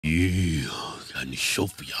Yeah, got a show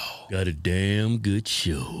for y'all. Got a damn good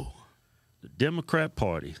show. The Democrat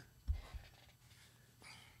Party.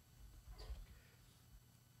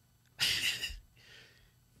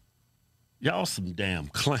 Y'all some damn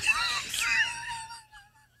clowns.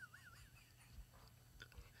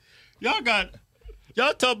 Y'all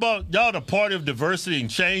talk about y'all the party of diversity and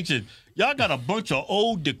change, and y'all got a bunch of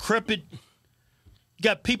old, decrepit, you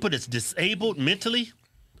got people that's disabled mentally,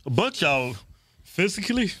 a bunch of y'all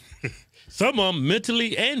physically, some of them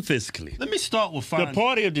mentally and physically. Let me start with the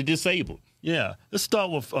party of the disabled. Yeah, let's start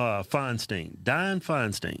with Feinstein, Dianne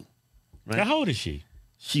Feinstein. Right? How old is she?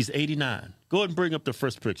 She's 89. Go ahead and bring up the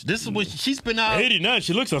first picture. This is when she's been out. 89.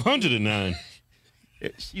 She looks 109.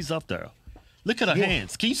 She's up there. Look at her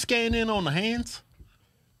hands. Can you scan in on the hands?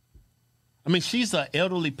 I mean, she's an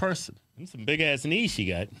elderly person. And some big ass knees she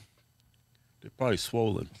got. They're probably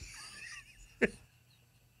swollen.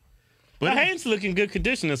 But her hands look in good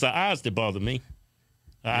condition. It's her eyes that bother me.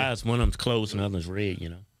 Her eyes, one of them's closed and the other's red, you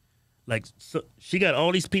know. Like, so she got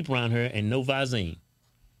all these people around her and no Visine.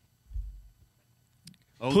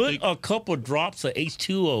 Put a couple drops of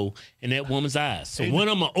H2O in that woman's eyes. So one of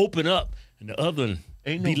them will open up and the other one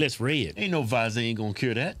be less red. Ain't no Visine gonna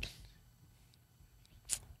cure that.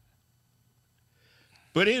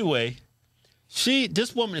 But anyway,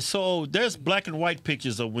 this woman is so old. There's black and white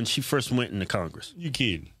pictures of when she first went into Congress. You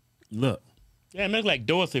kidding? Look. Yeah, it looks like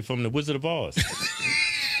Dorothy from The Wizard of Oz.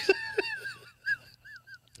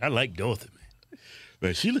 I like Dorothy, man.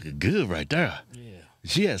 Man, she looking good right there. Yeah.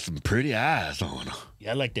 She has some pretty eyes on her.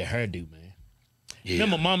 Yeah, I like that hairdo, man. Yeah.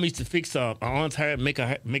 Remember Mom used to fix her aunt's hair, make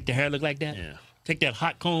the hair look like that? Yeah. Take that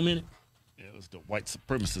hot comb in it. Yeah, it was the white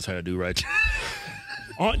supremacist hairdo right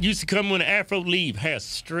there. Aunt used to come with an afro leave, hair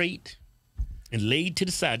straight and laid to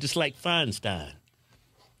the side, just like Feinstein.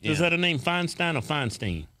 Yeah. Is that her name, Feinstein or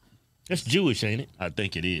Feinstein? That's Jewish, ain't it? I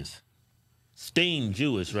think it is. Stain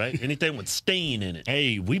Jewish, right? Anything with stain in it.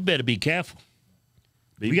 Hey, we better be careful.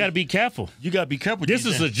 We got to be careful. You got to be careful. This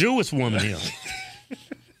is a Jewish woman here.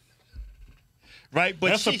 Right? But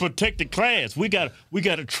that's a protected class. We got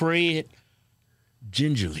to tread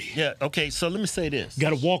gingerly. Yeah, okay, so let me say this.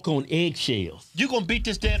 Got to walk on eggshells. You're going to beat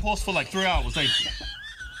this dead horse for like 3 hours, ain't you?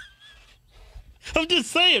 I'm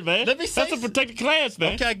just saying, man. Let me say that's a protected class,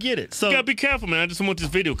 man. Okay, I get it. So you got to be careful, man. I just want this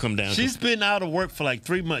video to come down. She's been out of work for like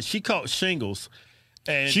 3 months. She caught shingles.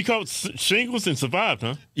 And she caught shingles and survived,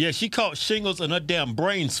 huh? Yeah, she caught shingles and her damn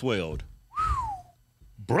brain swelled.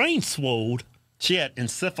 Brain swelled? She had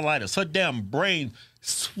encephalitis. Her damn brain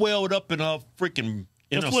swelled up in her freaking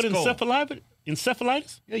That's what skull.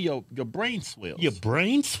 Encephalitis? Yeah, your brain swells. Your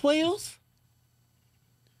brain swells?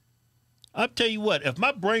 I'll tell you what, if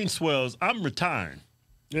my brain swells, I'm retiring.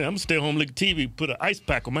 Yeah, I'm going to stay home, look at TV, put an ice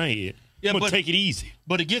pack on my head. Yeah, I'm going to take it easy.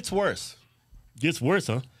 But it gets worse. Gets worse,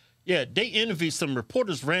 huh? Yeah, they interviewed, some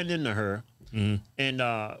reporters ran into her and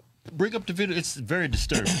bring up the video. It's very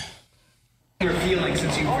disturbing. You're feeling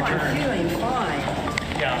since you've returned? I'm feeling fine.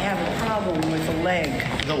 Yeah. I have a problem with the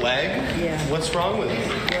leg. The leg? Yeah. What's wrong with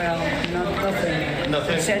it? Well, nothing.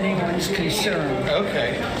 Nothing? It's anyone's concern.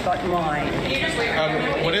 Okay. But mine.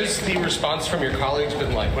 What has the response from your colleagues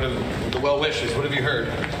been like? What have the well wishes? What have you heard?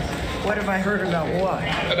 What have I heard about what?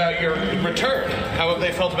 About your return. How have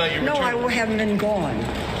they felt about your return? No, I haven't been gone.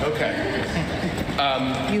 Okay.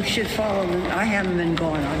 You should follow me. I haven't been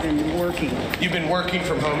gone. I've been working. You've been working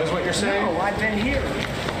from home is what you're saying? No, I've been here.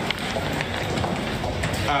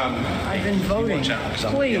 I've been voting.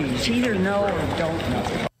 Please, either no or don't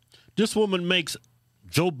know. This woman makes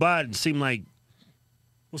Joe Biden seem like,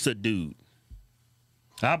 what's that dude?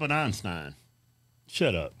 Albert Einstein.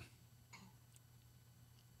 Shut up.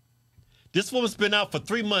 This woman's been out for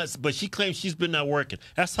 3 months, but she claims she's been out working.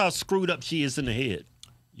 That's how screwed up she is in the head.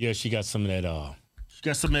 Yeah, she got some of that. She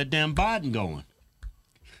got some of that damn Biden going.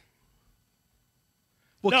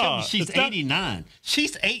 Well, no, she's 89.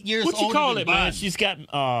 She's 8 years older than Biden. What you call it, man? She's got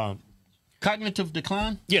cognitive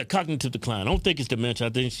decline. Yeah, cognitive decline. I don't think it's dementia.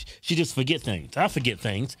 I think she just forget things. I forget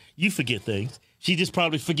things. You forget things. She just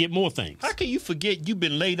probably forget more things. How can you forget you've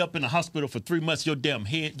been laid up in the hospital for 3 months? Your damn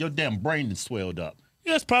head, your damn brain is swelled up.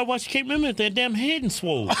 Yeah, that's probably why she can't remember that damn head and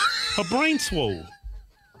swole. Her brain swole.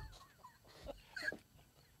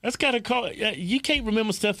 That's got to call. You can't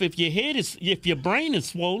remember stuff if your brain is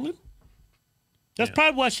swollen. That's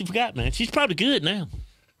probably why she forgot, man. She's probably good now.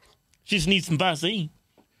 She just needs some Visine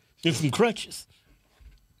and some crutches.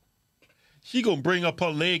 She gonna bring up her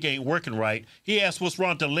leg ain't working right. He asked what's wrong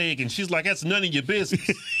with the leg, and she's like, "That's none of your business."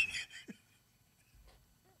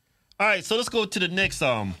 All right, so let's go to the next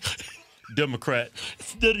Democrat.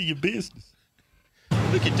 It's none of your business.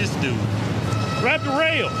 Look at this dude. Grab the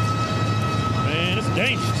rail. man. It's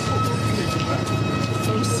dangerous.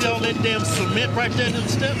 So you see all that damn cement right there in them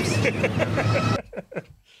steps?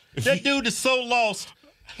 That dude is so lost.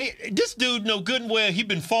 This dude know good and well he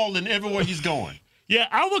been falling everywhere he's going. Yeah,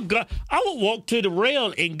 I would walk to the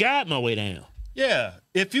rail and guide my way down. Yeah,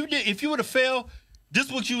 if you would have fell, this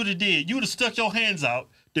is what you would have did. You would have stuck your hands out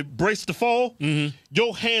to brace the fall. Mm-hmm.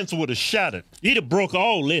 Your hands would have shattered. You'd have broke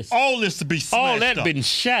all this. All this to be smashed all that up. Been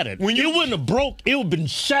shattered. When you wouldn't have broke, it would have been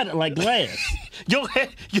shattered like glass. Your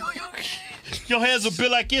hands would be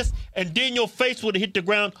like this, and then your face would have hit the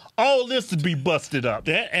ground. All this would be busted up.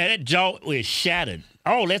 That jaw is shattered.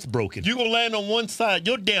 All that's broken. You gonna land on one side.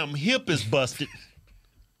 Your damn hip is busted.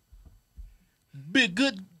 Big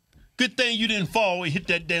good thing you didn't fall and hit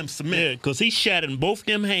that damn cement. Yeah, because he shattered both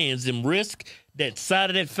them hands, them wrists, that side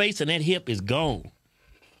of that face, and that hip is gone.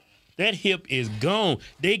 That hip is gone.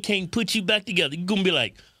 They can't put you back together. You're going to be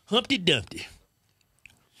like Humpty Dumpty.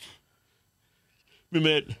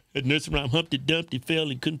 Remember that nursery rhyme, Humpty Dumpty fell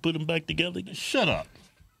and couldn't put them back together again? Shut up.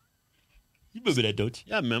 You remember that, don't you?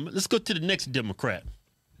 Yeah, I remember. Let's go to the next Democrat.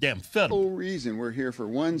 Damn federal. Reason. We're here for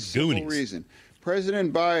one simple reason.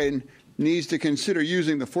 President Biden needs to consider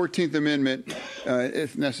using the 14th Amendment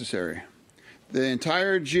if necessary. The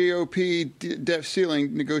entire GOP debt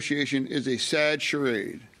ceiling negotiation is a sad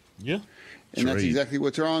charade. Yeah. And that's exactly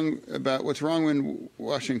what's wrong in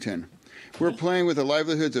Washington. We're playing with the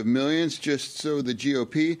livelihoods of millions just so the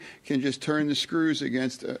GOP can just turn the screws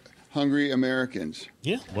against hungry Americans.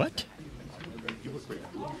 Yeah. What?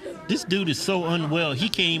 This dude is so unwell, he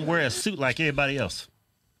can't even wear a suit like everybody else.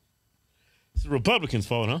 It's the Republicans'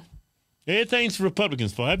 fault, huh? Everything's the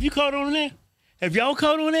Republicans' fault. Have you caught on that? Have y'all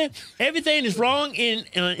caught on that? Everything that's wrong in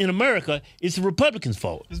America is the Republicans'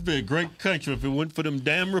 fault. This would be a great country if it weren't for them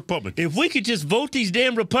damn Republicans. If we could just vote these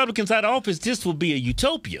damn Republicans out of office, this would be a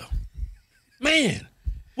utopia. Man,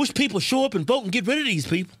 wish people show up and vote and get rid of these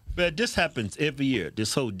people. But this happens every year,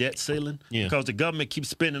 this whole debt ceiling. Yeah. Because the government keeps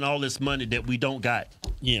spending all this money that we don't got.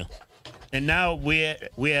 Yeah. And now we're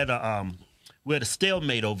at a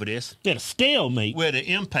stalemate over this. At a stalemate? We're at an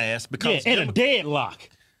impasse because at a deadlock.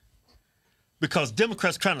 Because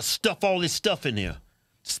Democrats trying to stuff all this stuff in there,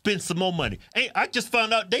 spend some more money. Hey, I just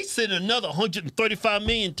found out they sent another $135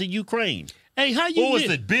 million to Ukraine. Hey, how you? Or was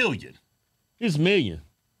it billion? It's million.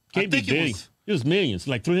 Can't be billion. It was millions,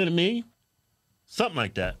 like 300 million, something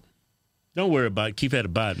like that. Don't worry about it. Keep at a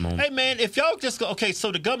Biden moment. Hey man, if y'all just go, okay,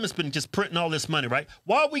 so the government's been just printing all this money, right?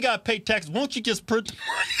 Why we got to pay taxes? Won't you just print?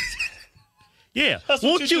 Yeah.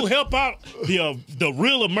 Won't you help out the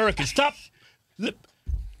real Americans? Stop.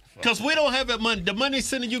 Because we don't have that money. The money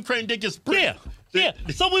sent to Ukraine, they just print. Yeah.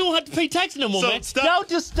 So we won't have to pay taxes no more, man. Y'all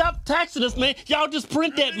just stop taxing us, man. Y'all just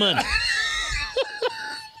print that money.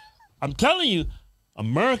 I'm telling you,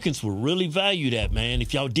 Americans will really value that, man,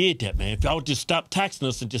 if y'all did that, man. If y'all just stop taxing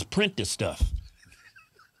us and just print this stuff.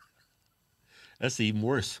 That's even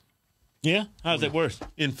worse. Yeah? How's that worse?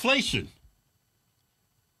 Inflation.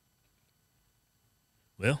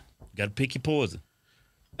 Well, got to pick your poison.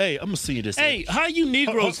 Hey, I'm going to see you this. Hey, how you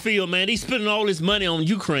Negroes feel, man? They spending all this money on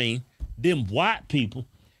Ukraine, them white people,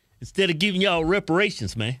 instead of giving y'all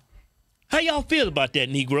reparations, man. How y'all feel about that,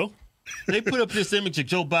 Negro? They put up this image of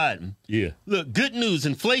Joe Biden. Yeah. Look, good news.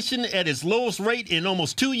 Inflation at its lowest rate in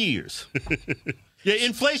almost 2 years. Yeah,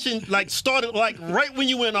 inflation started right when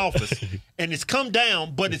you went in office, and it's come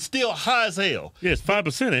down, but it's still high as hell. Yeah, it's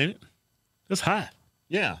 5%, ain't it? That's high.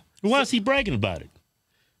 Yeah. Why is he bragging about it?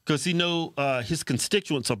 Because he know his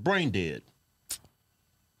constituents are brain dead.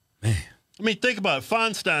 Man. I mean, think about it.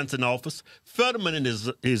 Feinstein's in office. Fetterman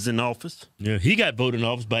is in office. Yeah, he got voted in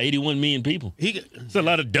office by 81 million people. There's a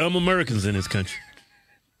lot of dumb Americans in this country.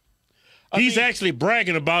 He's actually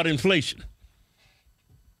bragging about inflation.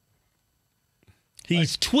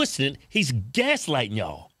 He's twisting it. He's gaslighting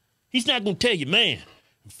y'all. He's not going to tell you, man,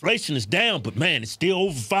 inflation is down, but, man, it's still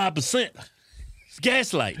over 5%. It's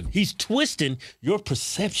gaslighting. He's twisting your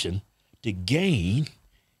perception to gain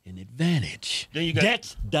an advantage.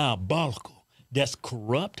 That's diabolical. That's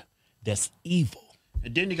corrupt. That's evil.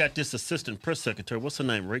 And then you got this assistant press secretary. What's her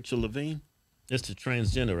name? Rachel Levine? That's the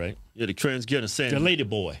transgender, right? Yeah, the transgender. Saying the lady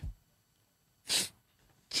boy.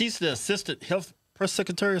 She's the assistant health press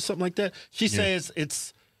secretary or something like that. She says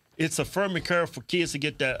it's affirming care for kids to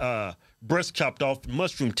get that breast chopped off,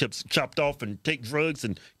 mushroom tips chopped off, and take drugs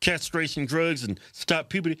and castration drugs and stop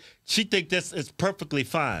puberty. She thinks it's perfectly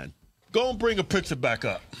fine. Go and bring a picture back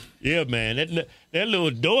up. Yeah, man. That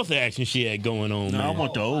little Dorothy action she had going on, man. I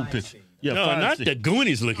want the old picture. Yeah, no, not the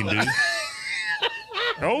Goonies looking dude.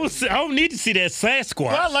 I don't need to see that Sasquatch.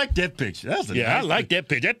 Well, I like that picture. That's nice I like that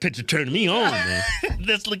picture. That picture turned me on, man.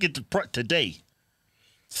 Let's look at today.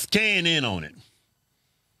 Scan in on it.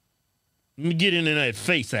 Let me get into that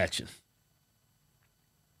face action.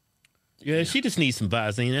 Yeah, she just needs some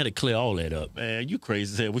Visine. That'll clear all that up. Man, you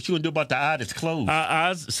crazy as hell. What you gonna do about the eye that's closed?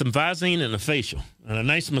 Eyes, some Visine and a facial. And a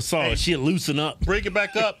nice massage. Hey, She'll loosen up. Bring it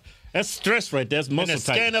back up. That's stress right there. That's muscle And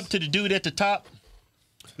then scan up to the dude at the top.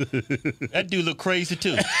 That dude look crazy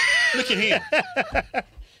too. Look at him.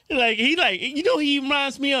 You know who he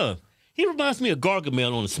reminds me of? He reminds me of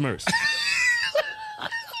Gargamel on the Smurfs.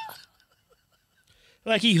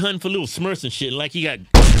 Like he hunting for little Smurfs and shit. Like he got...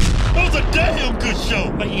 That was a damn good show.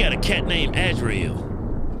 Like he got a cat named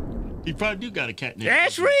Azrael. He probably do got a cat named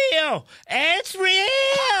Azrael!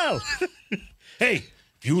 Azrael! Hey,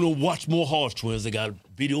 if you want to watch more Hodge Twins, they got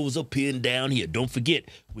videos up here and down here. Don't forget,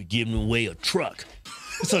 we're giving away a truck.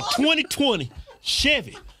 It's a 2020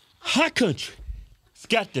 Chevy High Country. It's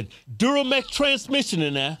got the Duramax transmission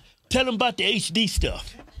in there. Tell them about the HD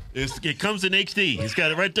stuff. It comes in HD. It's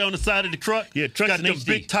got it right there on the side of the truck. Yeah, truck's got in them HD.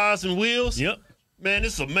 big tires and wheels. Yep. Man,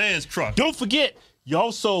 this is a man's truck. Don't forget, you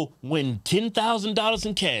also win $10,000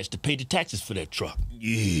 in cash to pay the taxes for that truck.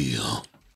 Yeah.